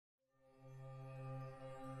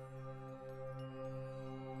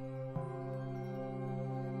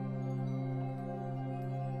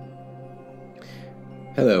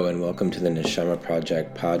Hello and welcome to the Neshama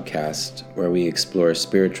Project podcast, where we explore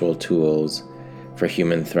spiritual tools for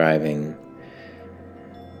human thriving.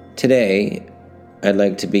 Today, I'd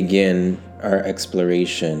like to begin our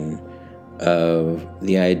exploration of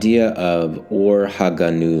the idea of Or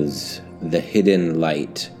Haganuz, the hidden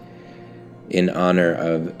light, in honor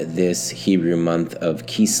of this Hebrew month of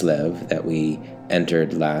Kislev that we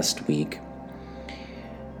entered last week.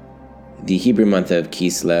 The Hebrew month of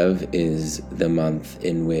Kislev is the month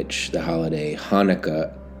in which the holiday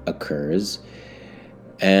Hanukkah occurs,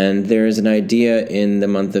 and there is an idea in the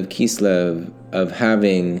month of Kislev of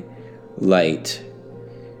having light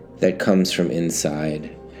that comes from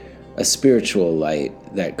inside, a spiritual light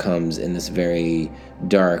that comes in this very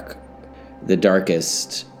the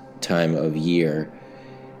darkest time of year,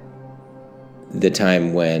 the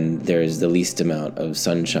time when there is the least amount of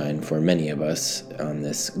sunshine for many of us on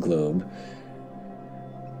this globe.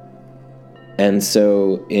 And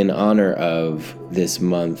so, in honor of this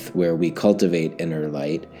month where we cultivate inner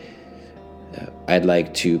light, I'd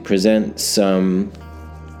like to present some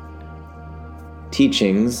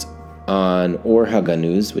teachings on Or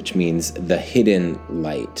Haganuz, which means the hidden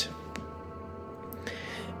light.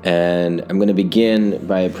 And I'm going to begin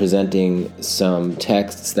by presenting some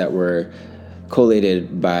texts that were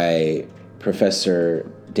collated by Professor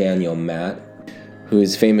Daniel Matt, who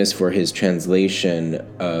is famous for his translation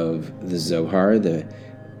of the Zohar, the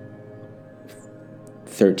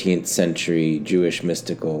 13th century Jewish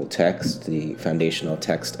mystical text, the foundational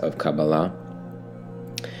text of Kabbalah.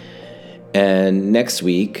 And next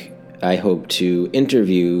week, I hope to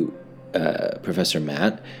interview Professor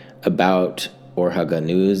Matt about Or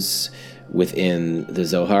Haganuz within the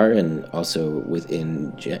Zohar and also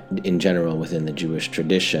in general within the Jewish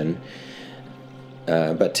tradition.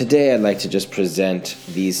 But today I'd like to just present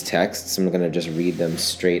these texts. I'm going to just read them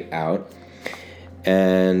straight out,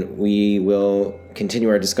 and we will continue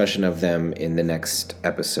our discussion of them in the next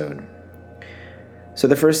episode. So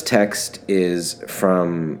the first text is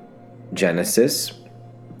from Genesis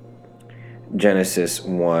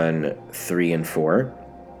 1, 3, and 4.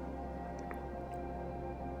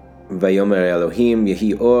 Vayomer Elohim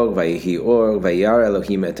yehi or, vayehi or, vayar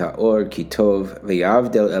Elohim et haor ki tov,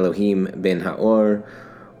 vayavdel Elohim ben haor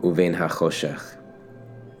uven hachoshech.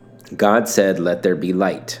 God said, "Let there be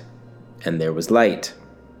light," and there was light.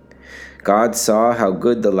 God saw how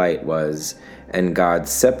good the light was, and God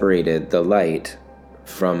separated the light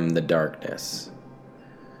from the darkness.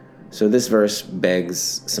 So this verse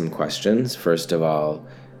begs some questions. First of all,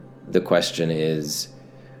 the question is,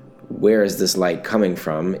 where is this light coming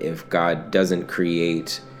from if God doesn't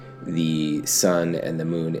create the sun and the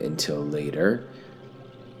moon until later?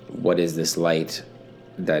 What is this light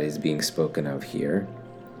that is being spoken of here?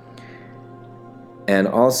 And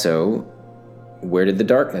also, where did the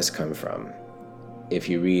darkness come from? If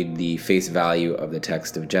you read the face value of the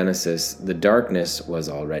text of Genesis, the darkness was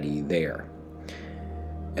already there.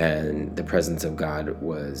 And the presence of God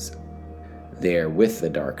was there with the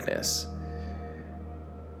darkness.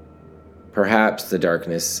 Perhaps the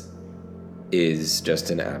darkness is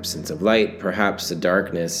just an absence of light. Perhaps the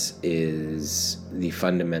darkness is the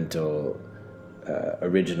fundamental,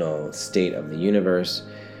 original state of the universe.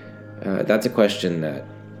 That's a question that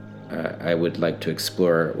I would like to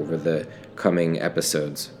explore over the coming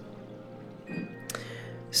episodes.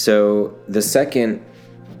 So the second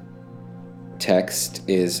text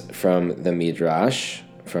is from the Midrash,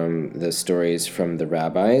 from the stories from the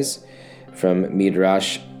rabbis, from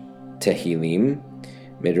Midrash Tehillim,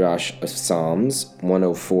 Midrash of Psalms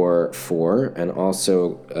 104:4, and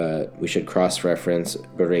also we should cross-reference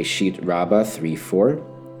Bereshit Rabbah 3:4.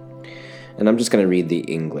 And I'm just going to read the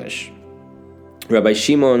English. Rabbi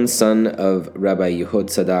Shimon, son of Rabbi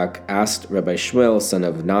Yehud asked Rabbi Shmuel, son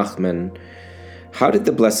of Nachman, "How did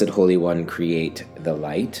the Blessed Holy One create the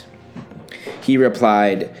light?" He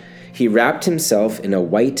replied, "He wrapped himself in a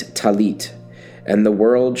white talit, and the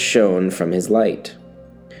world shone from his light."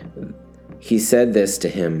 He said this to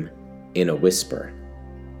him in a whisper.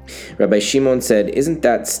 Rabbi Shimon said, "Isn't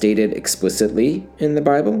that stated explicitly in the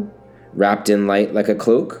Bible? Wrapped in light like a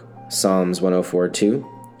cloak?" Psalms 104:2.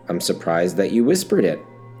 "I'm surprised that you whispered it."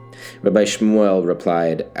 Rabbi Shmuel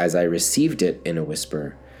replied, "As I received it in a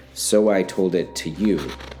whisper, so I told it to you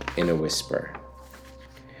in a whisper."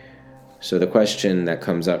 So the question that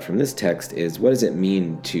comes up from this text is, what does it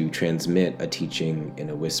mean to transmit a teaching in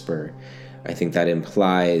a whisper? I think that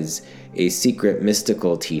implies a secret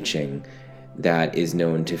mystical teaching that is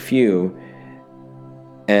known to few.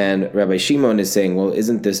 And Rabbi Shimon is saying, well,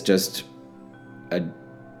 isn't this just a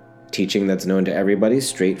teaching that's known to everybody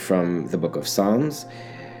straight from the book of Psalms?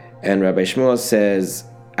 And Rabbi Shmuel says,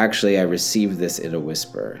 actually, I received this in a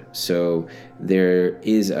whisper. So there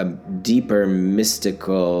is a deeper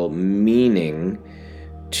mystical meaning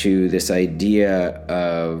to this idea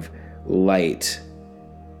of light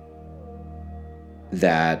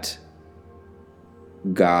that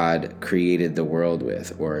God created the world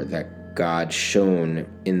with, or that God shone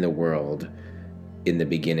in the world in the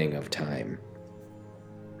beginning of time.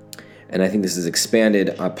 And I think this is expanded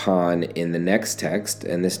upon in the next text,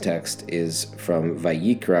 and this text is from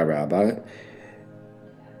Vayikra Rabbah,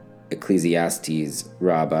 Ecclesiastes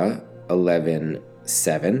Rabbah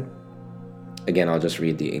 11:7. Again, I'll just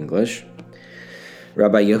read the English.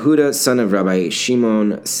 Rabbi Yehuda, son of Rabbi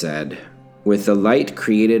Shimon, said, "With the light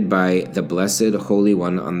created by the Blessed Holy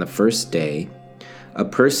One on the first day, a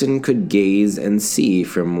person could gaze and see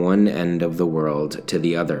from one end of the world to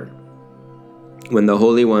the other. When the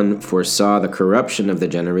Holy One foresaw the corruption of the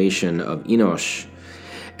generation of Enosh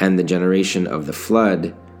and the generation of the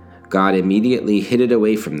flood, God immediately hid it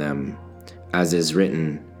away from them, as is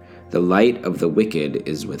written, 'The light of the wicked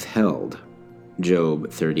is withheld.'" Job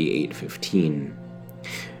 38:15.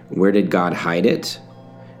 Where did God hide it?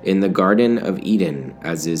 In the Garden of Eden,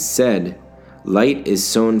 as is said, "Light is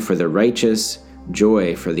sown for the righteous,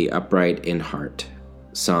 joy for the upright in heart."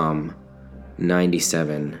 Psalm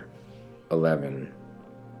 97:11.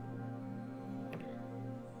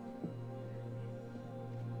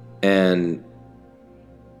 And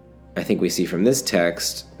I think we see from this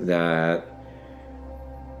text that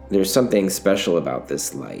there's something special about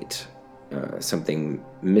this light, something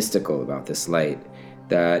mystical about this light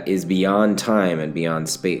that is beyond time and beyond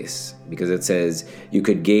space, because it says you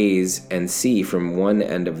could gaze and see from one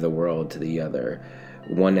end of the world to the other.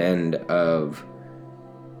 One end of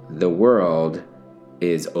the world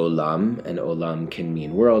is olam, and olam can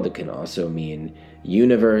mean world, it can also mean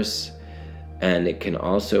universe, and it can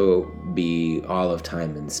also be all of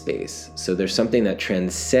time and space. So there's something that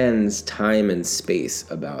transcends time and space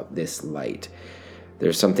about this light.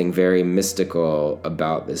 There's something very mystical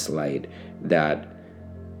about this light that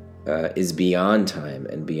is beyond time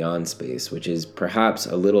and beyond space, which is perhaps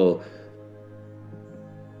a little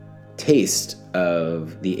taste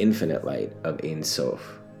of the infinite light of Ein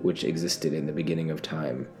Sof, which existed in the beginning of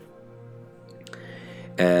time.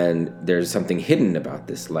 And there's something hidden about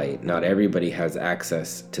this light. Not everybody has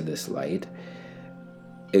access to this light,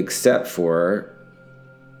 except for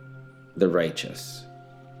the righteous,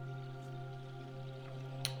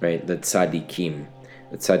 right? The tzaddikim.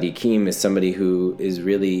 The tzaddikim is somebody who is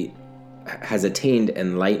really has attained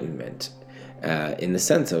enlightenment, in the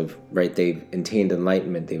sense of, right, they've attained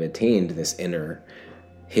enlightenment, they've attained this inner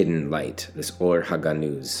hidden light, this Or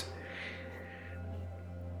Haganuz.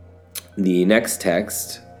 The next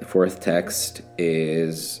text, the fourth text,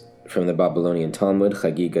 is from the Babylonian Talmud,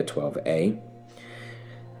 Chagiga 12a.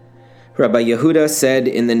 Rabbi Yehuda said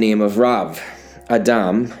in the name of Rav,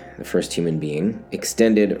 Adam, the first human being,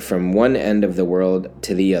 extended from one end of the world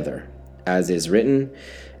to the other. As is written,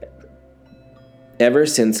 ever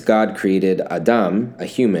since God created Adam, a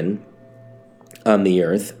human, on the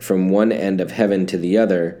earth, from one end of heaven to the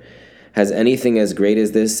other, has anything as great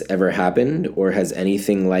as this ever happened, or has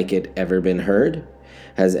anything like it ever been heard?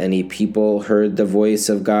 Has any people heard the voice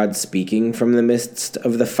of God speaking from the midst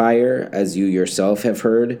of the fire, as you yourself have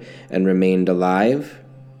heard, and remained alive?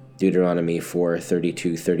 Deuteronomy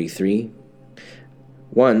 4:32-33.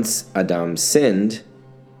 Once Adam sinned,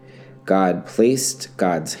 God placed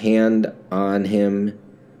God's hand on him,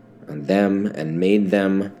 on them, and made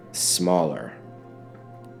them smaller.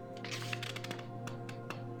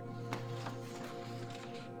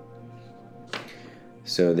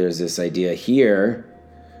 So there's this idea here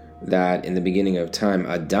that in the beginning of time,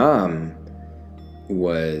 Adam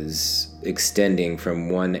was extending from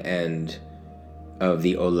one end of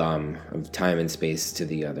the olam, of time and space, to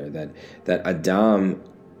the other. That Adam,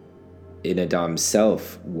 in Adam's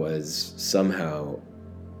self, was somehow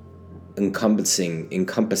encompassing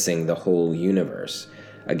the whole universe.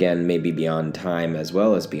 Again, maybe beyond time as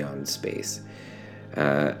well as beyond space.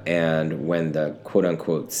 And when the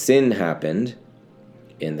quote-unquote sin happened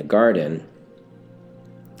in the garden,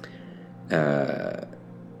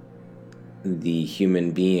 the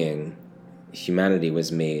humanity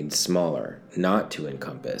was made smaller, not to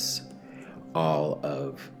encompass all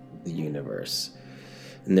of the universe.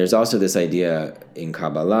 And there's also this idea in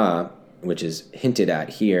Kabbalah, which is hinted at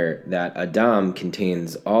here, that Adam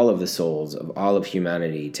contains all of the souls of all of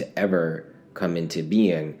humanity to ever come into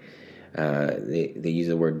being. They use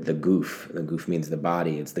the word the guf. The guf means the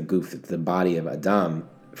body. It's the guf, it's the body of Adam,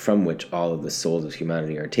 from which all of the souls of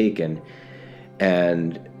humanity are taken.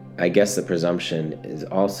 And I guess the presumption is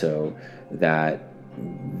also that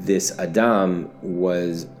this Adam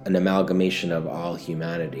was an amalgamation of all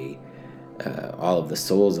humanity, all of the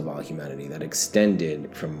souls of all humanity that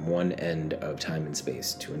extended from one end of time and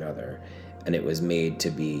space to another. And it was made to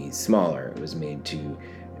be smaller. It was made to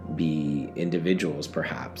be individuals,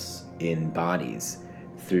 perhaps, in bodies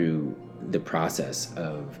through the process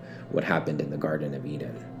of what happened in the Garden of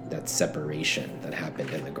Eden, that separation that happened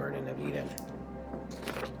in the Garden of Eden.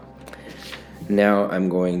 Now I'm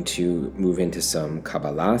going to move into some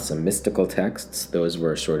Kabbalah, some mystical texts. Those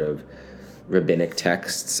were sort of rabbinic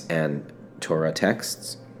texts and Torah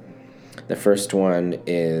texts. The first one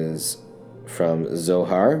is from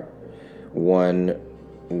Zohar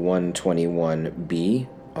 1:121b,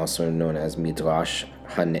 also known as Midrash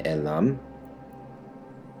HaNe'elam.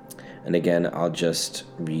 And again, I'll just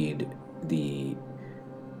read the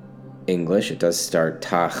English. It does start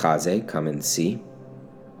Ta Chaze, come and see,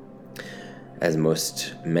 as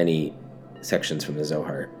many sections from the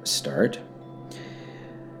Zohar start.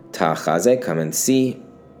 Ta Chaze, come and see.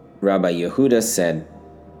 Rabbi Yehuda said,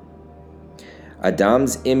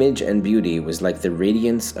 Adam's image and beauty was like the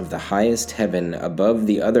radiance of the highest heaven above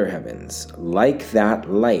the other heavens, like that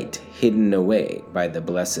light hidden away by the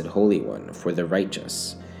Blessed Holy One for the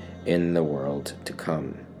righteous in the world to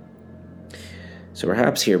come. So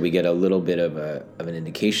perhaps here we get a little bit of an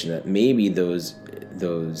indication that maybe those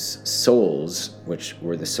souls, which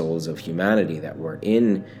were the souls of humanity that were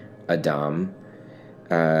in Adam,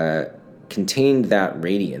 contained that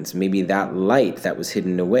radiance. Maybe that light that was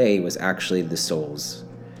hidden away was actually the souls.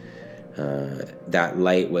 That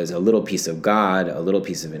light was a little piece of God, a little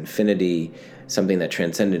piece of infinity, something that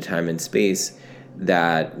transcended time and space,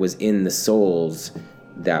 that was in the souls.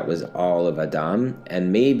 That was all of Adam.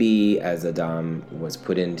 And maybe as Adam was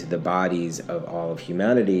put into the bodies of all of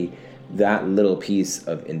humanity, that little piece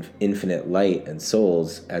of infinite light and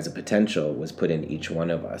souls as a potential was put in each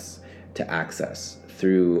one of us to access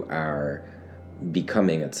through our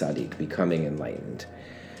becoming a tzaddik, becoming enlightened.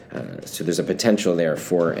 So there's a potential there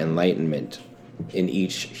for enlightenment in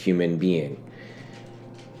each human being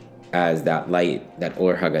as that light, that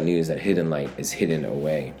Or HaGanuz, that hidden light, is hidden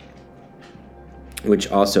away.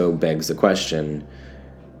 Which also begs the question,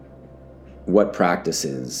 what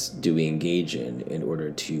practices do we engage in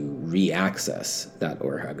order to re-access that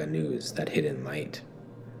Or HaGanuz, that hidden light?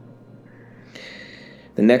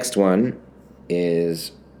 The next one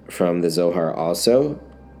is from the Zohar also,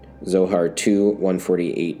 Zohar 2,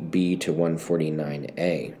 148b to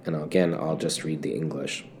 149a. And again, I'll just read the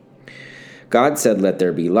English. God said, let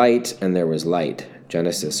there be light, and there was light.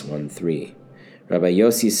 Genesis 1:3. Rabbi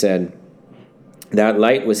Yossi said, that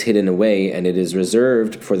light was hidden away, and it is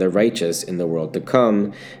reserved for the righteous in the world to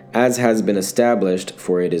come, as has been established,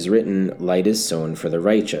 for it is written, light is sown for the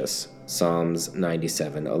righteous. Psalms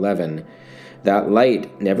 97:11. That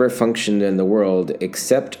light never functioned in the world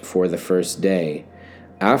except for the first day.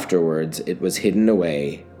 Afterwards, it was hidden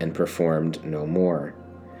away and performed no more.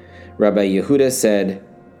 Rabbi Yehuda said,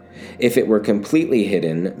 if it were completely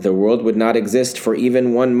hidden, the world would not exist for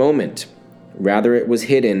even one moment. Rather, it was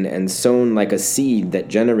hidden and sown like a seed that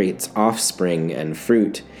generates offspring and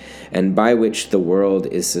fruit, and by which the world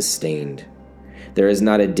is sustained. There is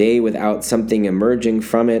not a day without something emerging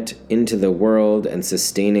from it into the world and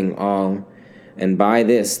sustaining all, and by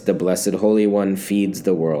this the Blessed Holy One feeds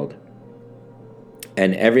the world.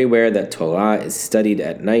 And everywhere that Torah is studied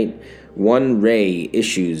at night, one ray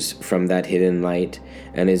issues from that hidden light,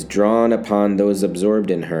 and is drawn upon those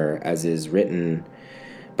absorbed in her, as is written,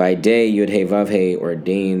 by day Yud-Heh-Vav-Heh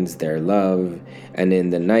ordains their love, and in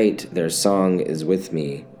the night their song is with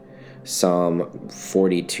me. Psalm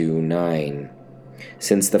 42:9.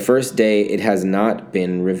 Since the first day it has not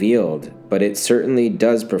been revealed, but it certainly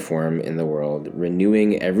does perform in the world,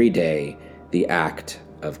 renewing every day the act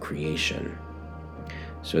of creation.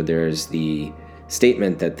 So there's the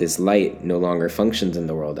statement that this light no longer functions in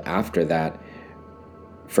the world after that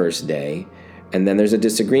first day, and then there's a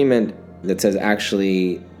disagreement that says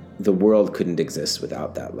actually the world couldn't exist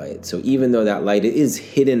without that light. So even though that light is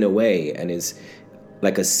hidden away and is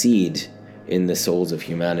like a seed in the souls of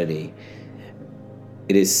humanity,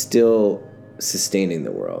 it is still sustaining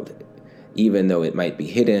the world. Even though it might be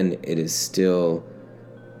hidden, it is still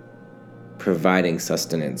providing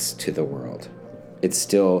sustenance to the world. It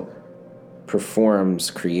still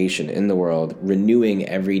performs creation in the world, renewing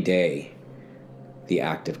every day the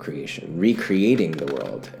act of creation, recreating the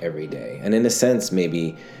world every day. And in a sense,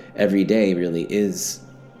 maybe every day really is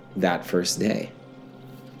that first day.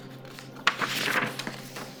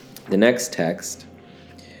 The next text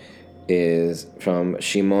is from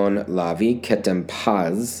Shimon Lavi, Ketem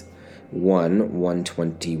Paz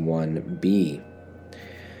 1:121b.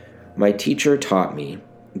 My teacher taught me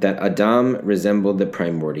that Adam resembled the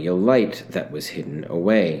primordial light that was hidden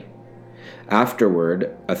away.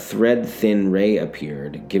 Afterward, a thread-thin ray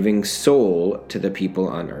appeared, giving soul to the people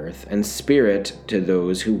on earth and spirit to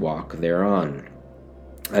those who walk thereon.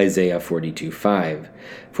 Isaiah 42:5.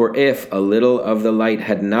 For if a little of the light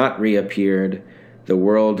had not reappeared, the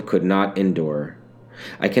world could not endure.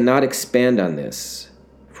 I cannot expand on this,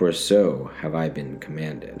 for so have I been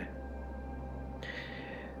commanded.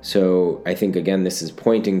 So I think, again, this is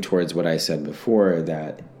pointing towards what I said before,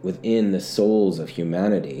 that within the souls of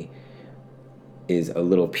humanity is a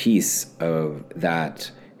little piece of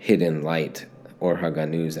that hidden light, or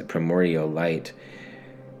Haganuz, that primordial light,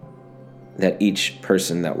 that each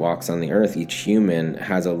person that walks on the earth, each human,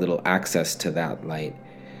 has a little access to that light.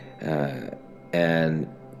 And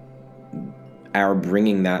our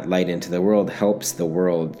bringing that light into the world helps the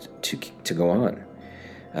world to go on.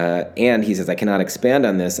 And he says, I cannot expand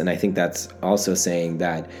on this, and I think that's also saying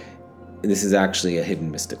that this is actually a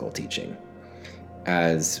hidden mystical teaching,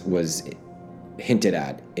 as was hinted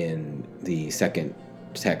at in the second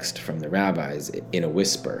text from the rabbis in a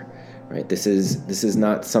whisper, right? This is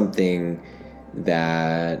not something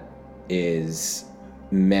that is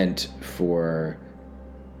meant for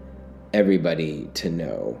everybody to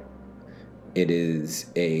know. It is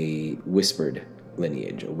a whispered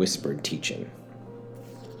lineage, a whispered teaching.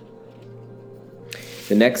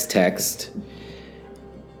 The next text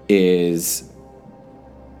is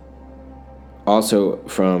also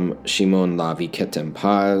from Shimon Lavi Ketem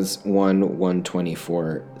Paz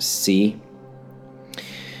 1:124c.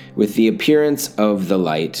 With the appearance of the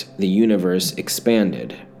light, the universe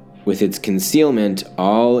expanded. With its concealment,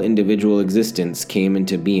 all individual existence came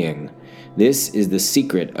into being. This is the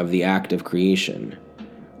secret of the act of creation.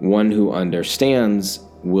 One who understands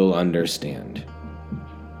will understand.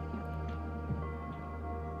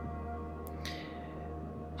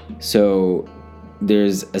 So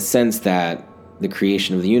there's a sense that the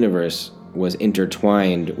creation of the universe was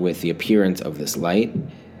intertwined with the appearance of this light,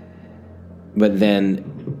 but then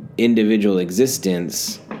individual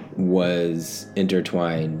existence was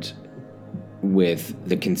intertwined with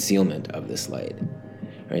the concealment of this light.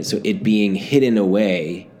 Right? So it being hidden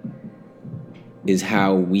away is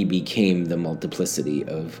how we became the multiplicity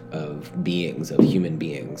of beings, of human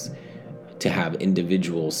beings, to have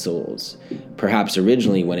individual souls. Perhaps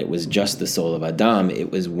originally, when it was just the soul of Adam, it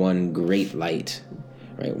was one great light,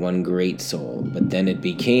 right? One great soul. But then it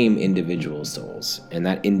became individual souls. And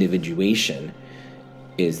that individuation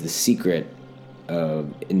is the secret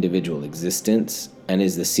of individual existence, and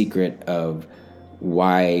is the secret of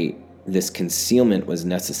why this concealment was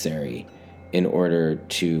necessary in order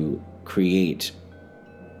to create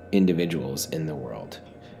individuals in the world.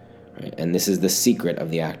 Right? And this is the secret of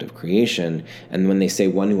the act of creation. And when they say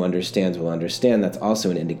one who understands will understand, that's also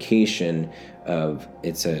an indication of,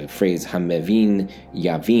 it's a phrase, hamevin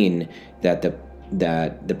yavin, that the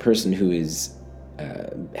person who is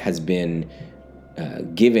has been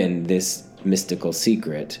given this mystical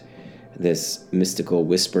secret, this mystical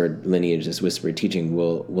whispered lineage, this whispered teaching,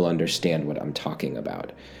 will understand what I'm talking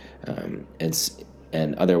about.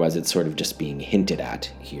 And otherwise it's sort of just being hinted at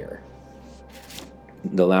here.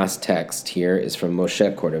 The last text here is from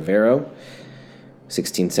Moshe Cordovero,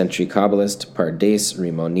 16th century Kabbalist, Pardes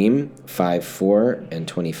Rimonim 5:4 and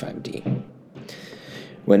 25d.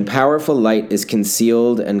 When powerful light is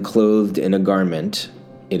concealed and clothed in a garment,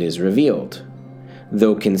 it is revealed.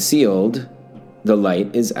 Though concealed, the light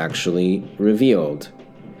is actually revealed.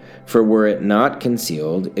 For were it not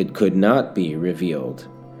concealed, it could not be revealed.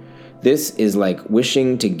 This is like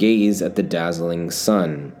wishing to gaze at the dazzling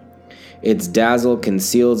sun. Its dazzle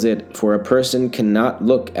conceals it, for a person cannot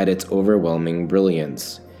look at its overwhelming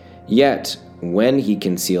brilliance. Yet, when he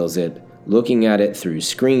conceals it, looking at it through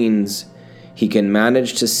screens, he can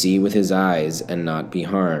manage to see with his eyes and not be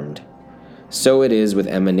harmed. So it is with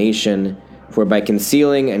emanation, for by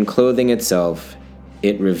concealing and clothing itself,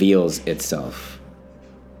 it reveals itself.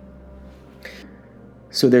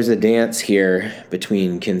 So there's a dance here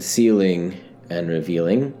between concealing and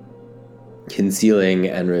revealing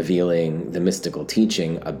the mystical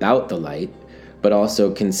teaching about the light, but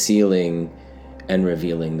also concealing and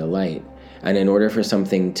revealing the light. And in order for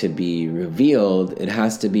something to be revealed, it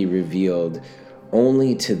has to be revealed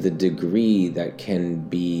only to the degree that can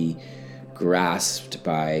be grasped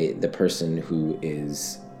by the person who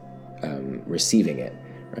is receiving it,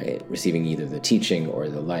 right? Receiving either the teaching or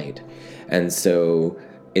the light. And so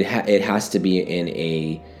it has to be in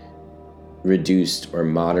reduced or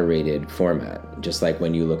moderated format. Just like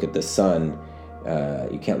when you look at the sun,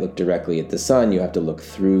 you can't look directly at the sun, you have to look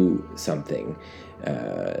through something,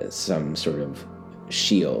 some sort of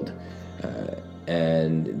shield.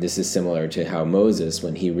 And this is similar to how Moses,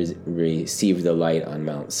 when he received the light on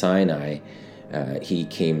Mount Sinai, he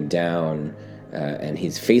came down and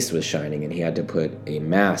his face was shining, and he had to put a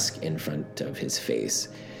mask in front of his face.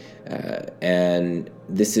 And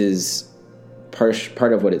this is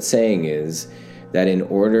part of what it's saying, is that in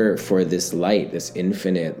order for this light, this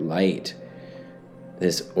infinite light,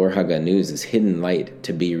 this Or HaGanuz, this hidden light,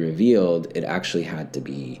 to be revealed, it actually had to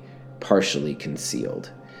be partially concealed.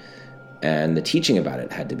 And the teaching about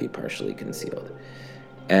it had to be partially concealed.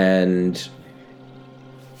 And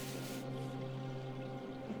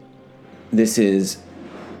this is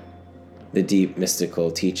the deep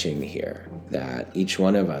mystical teaching here, that each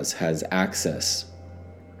one of us has access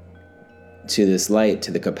to this light,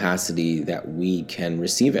 to the capacity that we can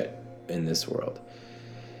receive it in this world.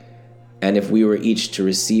 And if we were each to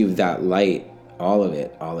receive that light, all of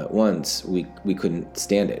it, all at once, we couldn't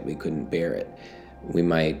stand it, we couldn't bear it. We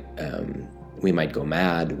might go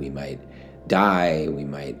mad, we might die, we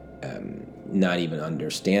might not even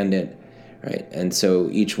understand it, right? And so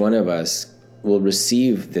each one of us will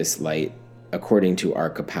receive this light according to our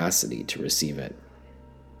capacity to receive it.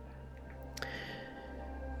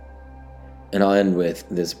 And I'll end with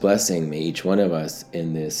this blessing. May each one of us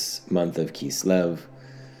in this month of Kislev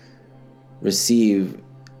receive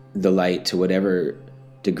the light to whatever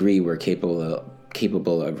degree we're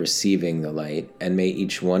capable of receiving the light, and may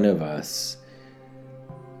each one of us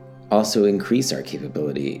also increase our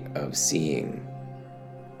capability of seeing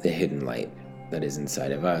the hidden light that is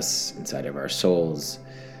inside of us, inside of our souls,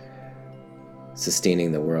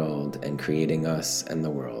 sustaining the world and creating us and the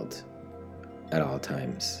world at all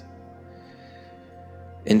times.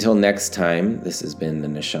 Until next time, this has been the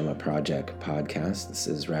Neshama Project podcast. This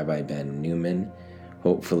is Rabbi Ben Newman.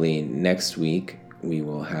 Hopefully next week we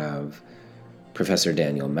will have Professor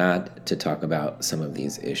Daniel Matt to talk about some of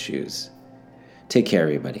these issues. Take care,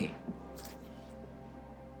 everybody.